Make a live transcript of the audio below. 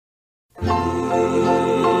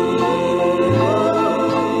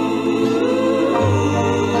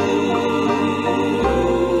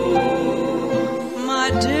My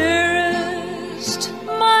dearest,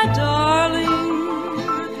 my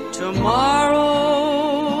darling, tomorrow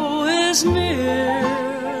is near.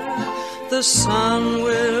 The sun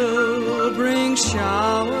will bring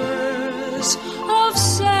showers of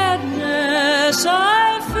sadness,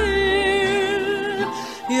 I fear.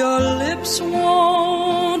 Your lips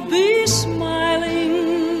won't be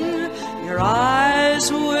smiling, your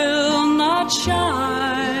eyes will not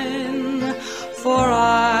shine, for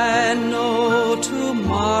I know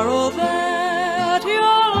tomorrow that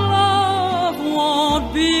your love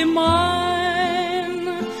won't be mine.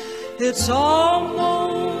 It's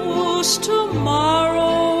almost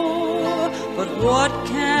tomorrow, but what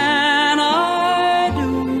can I do?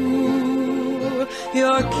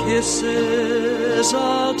 Your kisses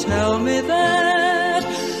all tell me that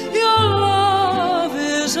your love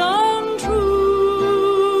is untrue.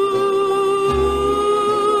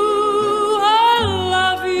 I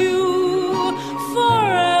love you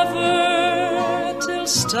forever till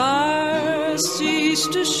stars cease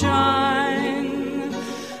to shine,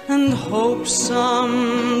 and hope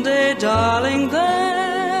someday, darling,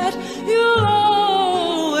 that you'll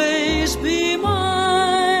always be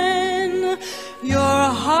mine. Your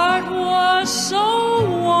heart was so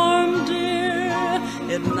warm, dear,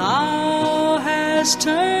 it now has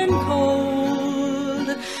turned cold.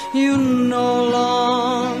 You no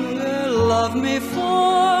longer love me,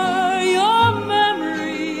 for your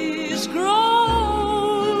memories grow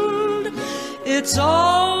old. It's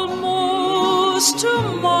almost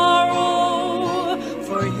tomorrow,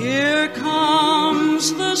 for here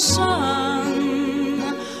comes the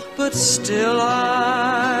sun, but still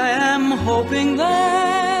I am hoping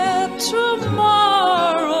that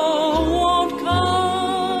tomorrow won't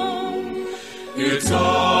come. It's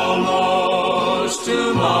almost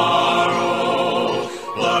tomorrow,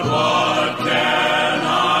 but what can I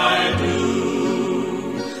do?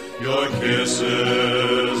 Your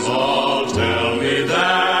kisses all tell me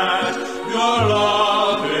that your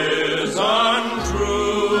love is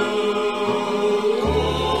untrue.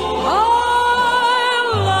 I'll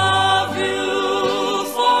love you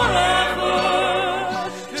forever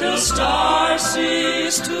till stars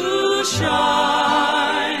cease to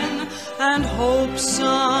shine, and hope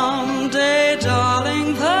some